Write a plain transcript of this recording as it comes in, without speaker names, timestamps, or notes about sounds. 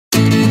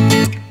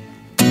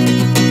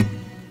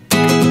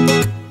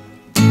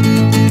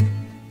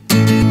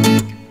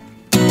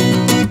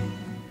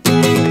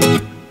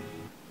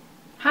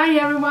Hi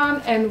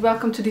everyone and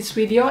welcome to this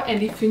video,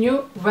 and if you're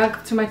new,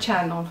 welcome to my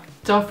channel.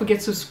 Don't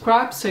forget to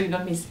subscribe so you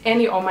don't miss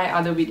any of my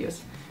other videos.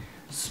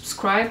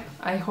 Subscribe,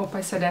 I hope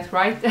I said that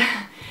right.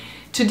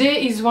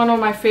 Today is one of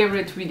my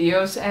favorite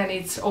videos and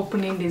it's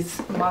opening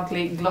this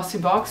monthly glossy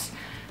box.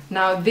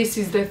 Now this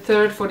is the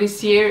third for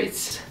this year,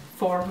 it's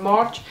for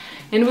March,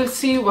 and we'll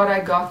see what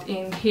I got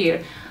in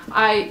here.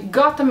 I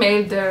got a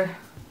mail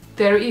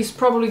there is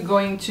probably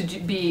going to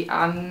be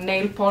a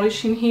nail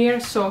polish in here,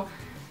 so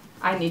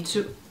I need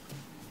to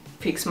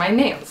fix my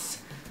nails.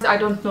 I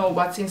don't know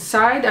what's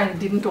inside, I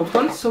didn't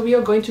open, so we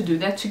are going to do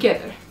that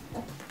together.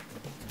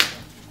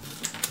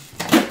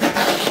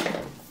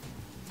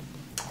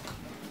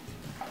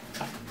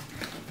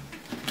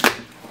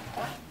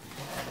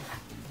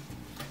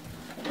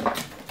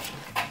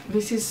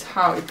 This is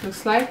how it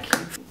looks like.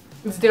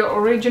 It's the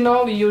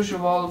original,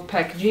 usual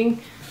packaging,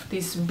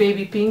 this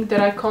baby pink that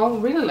I call.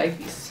 Really like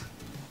this.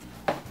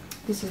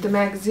 This is the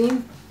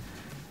magazine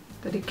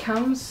that it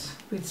comes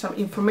with some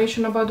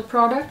information about the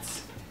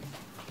products.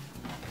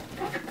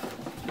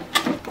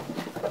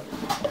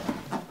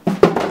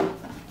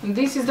 And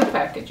this is the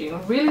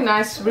packaging. Really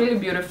nice, really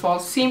beautiful,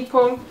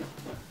 simple,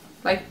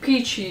 like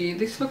peachy.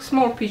 This looks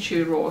more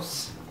peachy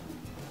rose.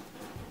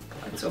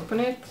 Let's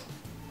open it.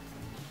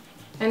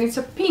 And it's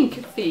a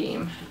pink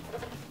theme.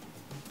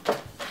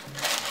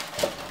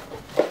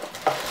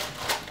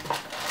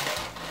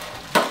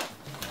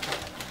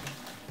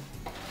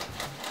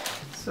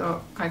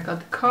 So I got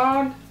the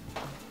card,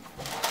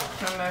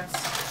 and let's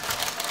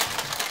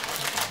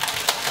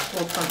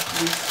open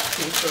this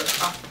paper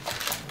up.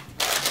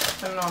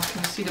 I don't know if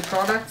you can see the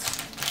products.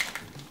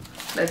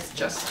 Let's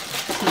just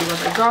see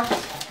what I got.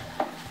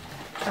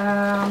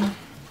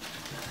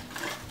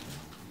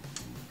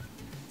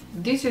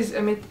 This is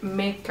a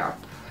makeup,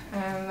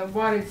 and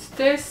what is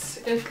this?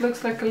 It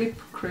looks like a lip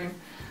cream.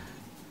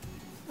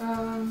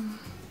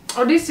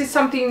 Or this is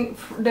something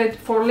that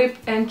for lip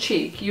and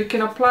cheek. You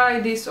can apply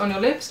this on your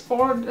lips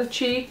or the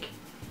cheek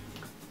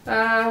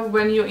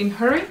when you're in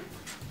hurry.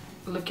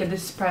 Look at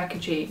this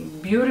packaging.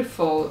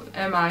 Beautiful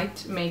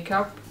EMITÉ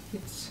makeup.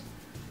 It's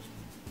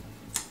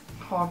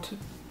hard to...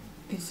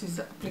 This is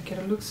the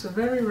applicator. Looks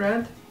very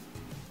red.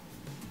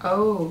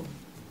 Oh.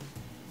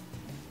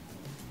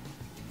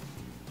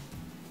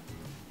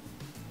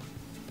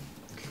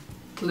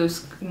 It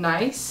looks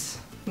nice.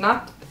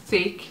 Not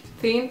thick.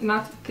 Thin,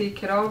 not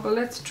thick at all, but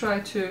let's try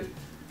to...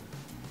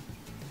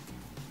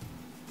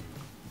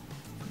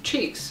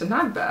 Cheeks,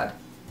 not bad.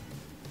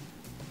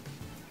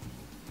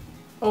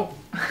 Oh,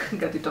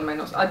 got it on my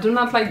nose. I do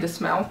not like the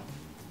smell.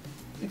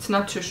 It's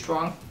not too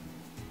strong.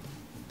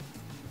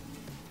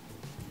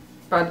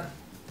 But,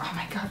 oh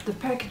my god, the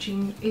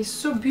packaging is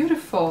so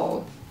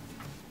beautiful.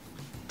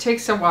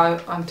 Takes a while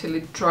until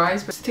it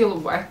dries, but still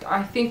wet.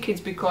 I think it's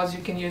because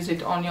you can use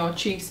it on your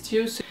cheeks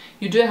too, so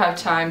you do have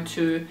time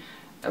to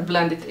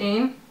blend it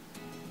in,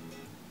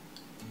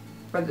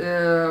 but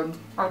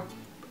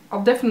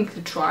I'll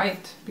definitely try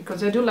it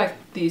because I do like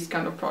these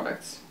kind of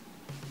products.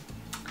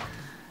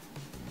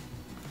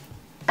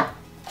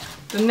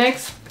 The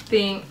next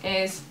thing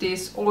is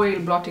this oil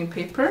blotting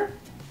paper,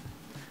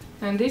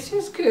 and this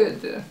is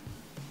good.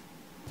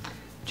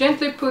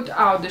 Gently put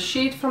out the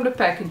sheet from the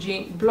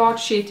packaging, blot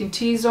sheet in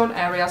T-zone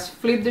areas,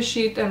 flip the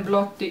sheet and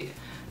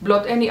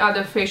blot any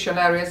other facial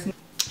areas.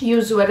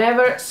 Use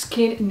wherever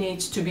skin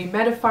needs to be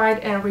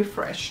mattified and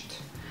refreshed.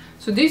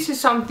 So this is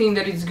something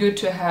that is good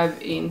to have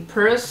in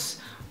purse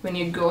when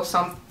you go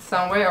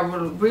somewhere. I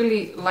would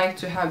really like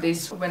to have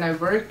this when I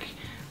work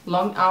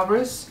long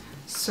hours.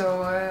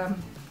 So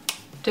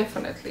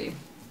definitely.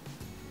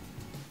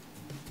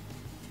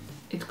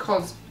 It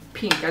calls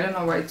pink. I don't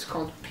know why it's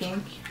called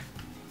pink.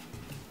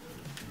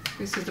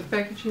 This is the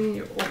packaging.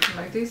 You open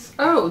like this.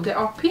 Oh, they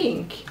are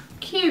pink.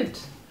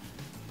 Cute.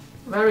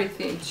 Very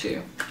thin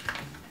too.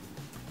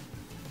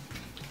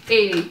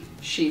 80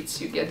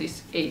 sheets, you get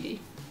this 80.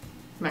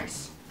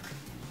 Nice.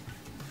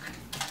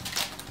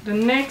 The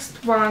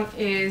next one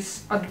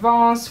is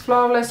Advanced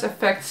Flawless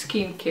Effect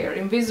Skincare,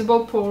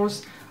 Invisible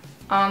Pores,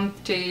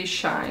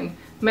 Anti-Shine,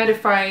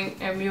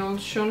 Mattifying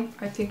Emulsion,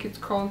 I think it's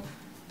called,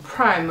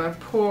 Primer,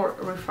 Pore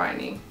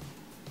Refining.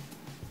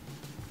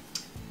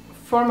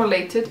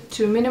 Formulated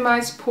to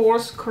minimize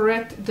pores,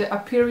 correct the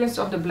appearance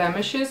of the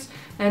blemishes,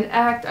 and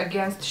act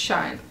against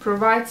shine.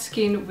 Provide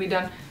skin with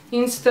an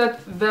instant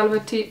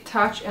velvety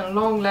touch and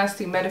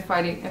long-lasting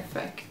mattifying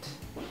effect.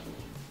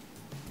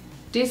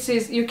 This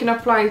is, you can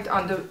apply it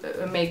under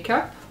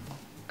makeup,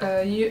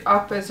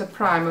 up as a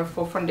primer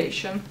for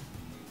foundation.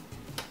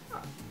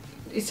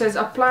 It says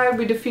apply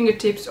with the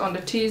fingertips on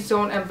the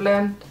T-zone and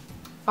blend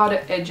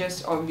other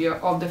edges of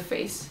the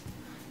face,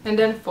 and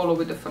then follow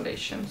with the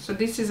foundation. So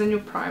this is a new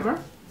primer.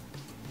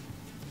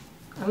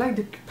 I like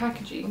the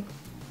packaging,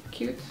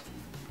 cute.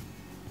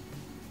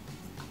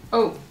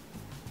 Oh.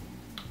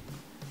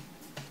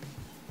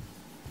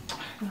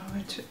 Now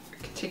where to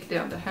take the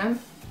other hand.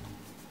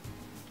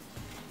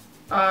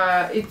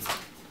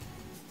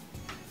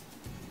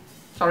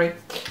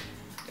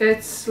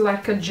 It's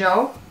like a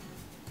gel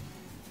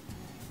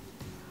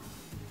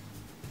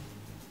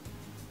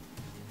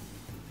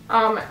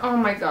Oh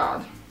my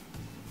god.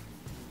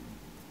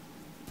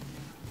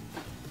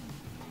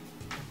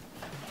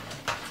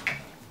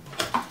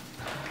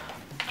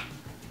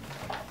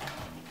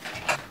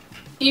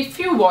 If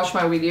you watch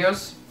my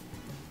videos,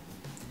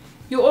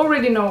 you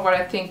already know what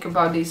I think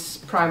about this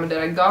primer that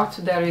I got.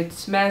 There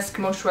it's mask,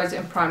 moisturizer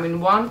and primer in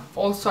one.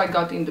 Also I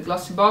got in the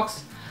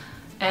Glossybox,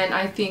 and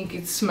I think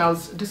it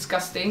smells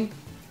disgusting.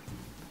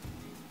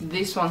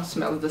 This one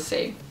smells the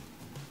same.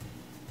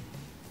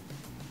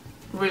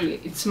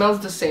 Really, it smells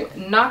the same.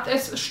 Not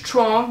as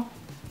strong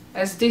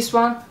as this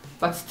one,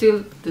 but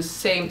still the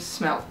same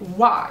smell.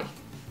 Why?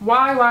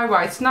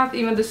 Why? It's not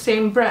even the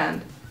same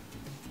brand.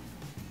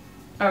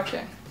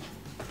 Okay.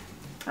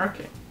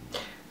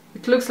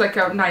 It looks like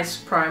a nice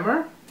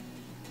primer.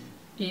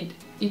 It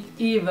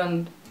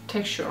even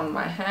texture on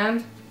my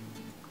hand.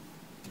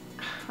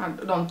 I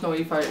don't know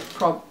if I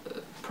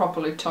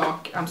properly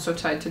talk. I'm so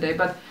tired today,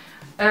 but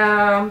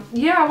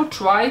yeah, I will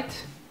try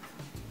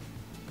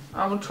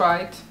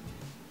it.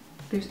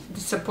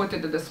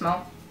 Disappointed at the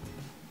smell,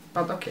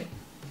 but okay.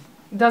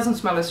 It doesn't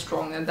smell as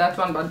strong as that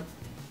one, but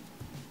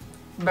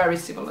very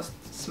similar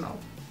smell.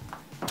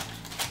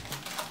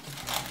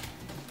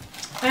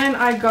 And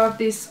I got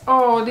this,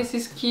 oh this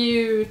is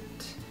cute,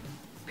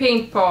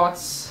 paint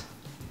pots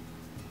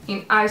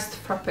in ICED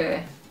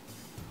FRAPPE.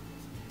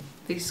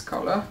 This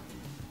color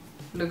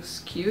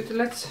looks cute.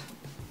 Let's,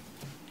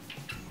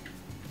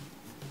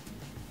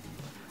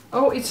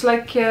 oh it's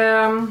like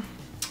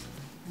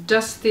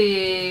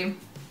dusty,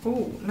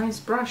 oh nice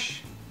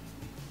brush.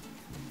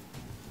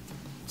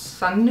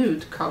 It's a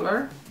nude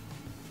color.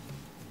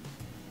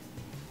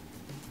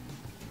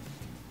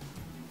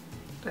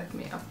 Let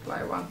me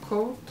apply one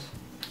coat.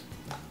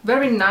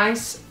 Very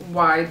nice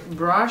wide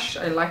brush,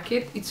 I like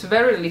it. It's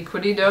very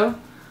liquidy though.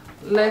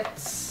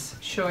 Let's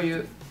show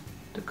you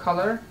the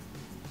color.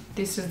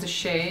 This is the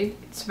shade.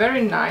 It's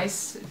very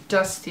nice,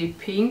 dusty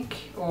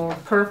pink or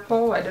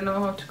purple, I don't know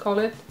how to call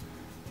it.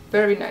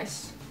 Very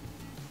nice.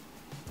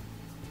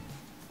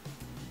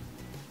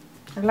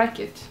 I like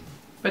it.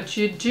 But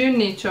you do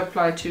need to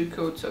apply 2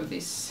 coats of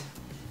this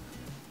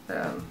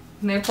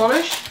nail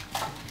polish.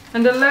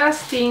 And the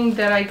last thing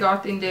that I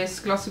got in this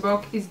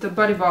Glossybox is the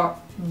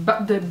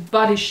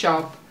Body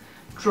Shop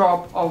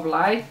drops of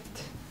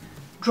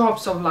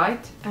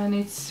light, and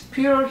it's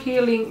pure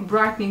healing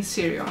brightening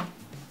serum.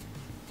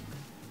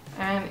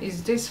 And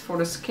is this for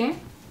the skin?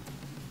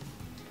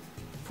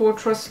 For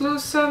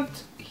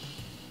translucent,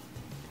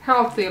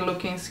 healthy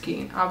looking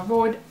skin.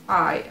 Avoid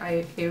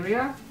eye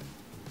area.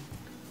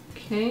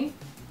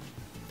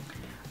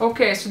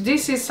 Okay, so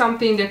this is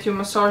something that you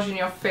massage in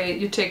your face.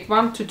 You take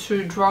 1 to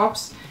 2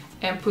 drops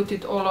and put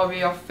it all over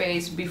your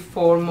face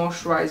before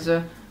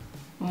moisturizer,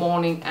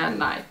 morning and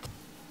night.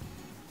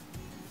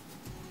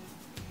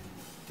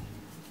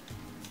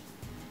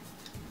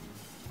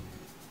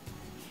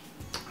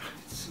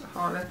 So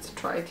let's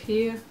try it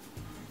here.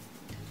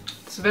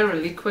 It's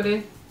very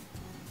liquidy.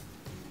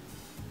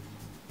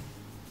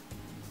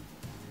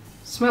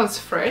 Smells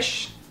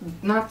fresh,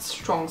 not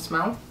strong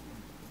smell.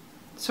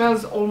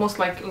 Smells almost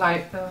like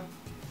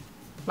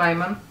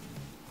lemon.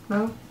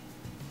 No?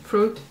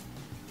 Fruit?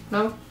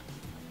 No?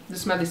 The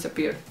smell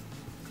disappeared.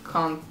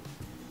 Can't.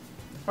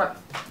 Well,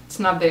 it's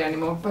not there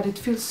anymore, but it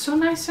feels so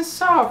nice and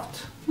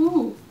soft.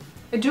 Ooh,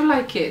 I do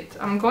like it.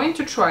 I'm going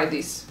to try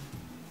this.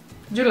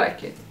 I do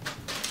like it.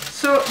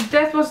 So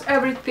that was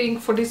everything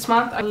for this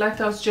month. Let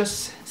us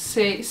just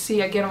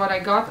see again what I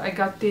got. I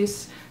got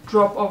this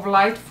drop of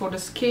light for the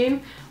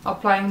skin,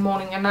 applying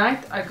morning and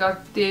night. I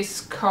got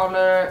this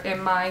color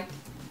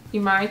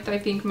EMITÉ, I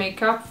think,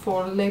 makeup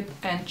for lip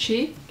and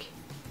cheeks.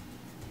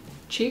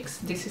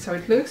 This is how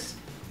it looks.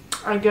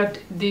 I got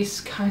this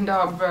kind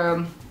of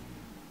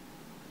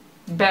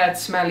bad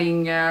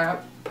smelling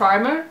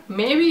primer.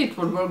 Maybe it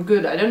would work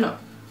good, I don't know,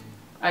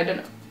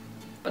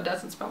 but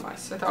doesn't smell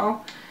nice at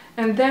all.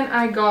 And then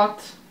I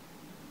got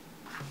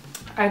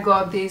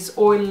these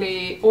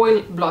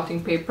oil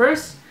blotting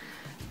papers,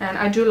 and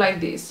I do like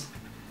this.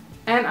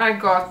 And I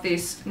got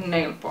this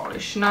nail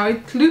polish. Now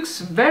it looks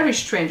very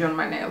strange on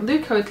my nail.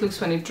 Look how it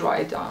looks when it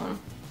dries down.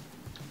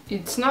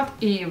 It's not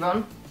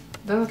even,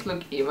 doesn't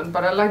look even,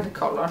 but I like the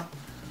color.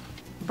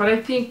 But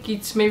I think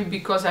it's maybe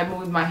because I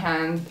moved my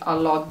hand a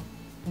lot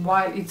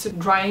while it's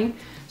drying.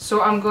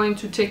 So I'm going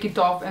to take it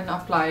off and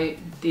apply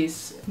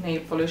this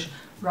nail polish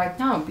right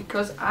now,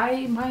 because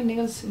my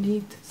nails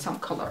need some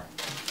color.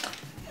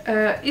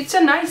 It's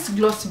a nice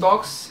glossy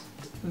box.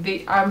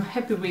 I'm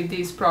happy with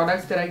these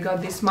products that I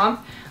got this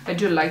month. I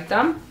do like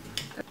them.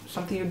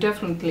 Something you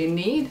definitely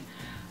need,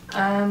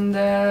 and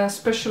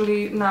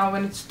especially now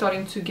when it's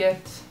starting to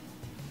get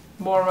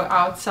more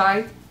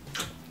outside,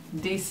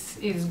 this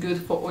is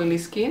good for oily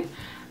skin.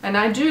 And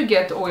I do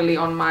get oily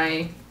on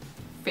my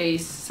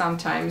face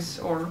sometimes,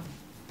 or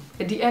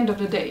at the end of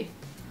the day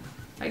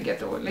I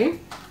get oily.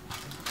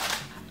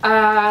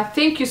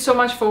 Thank you so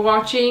much for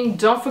watching.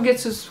 Don't forget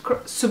to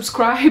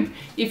subscribe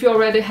if you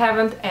already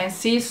haven't, and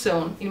see you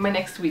soon in my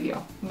next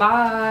video.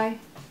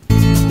 Bye!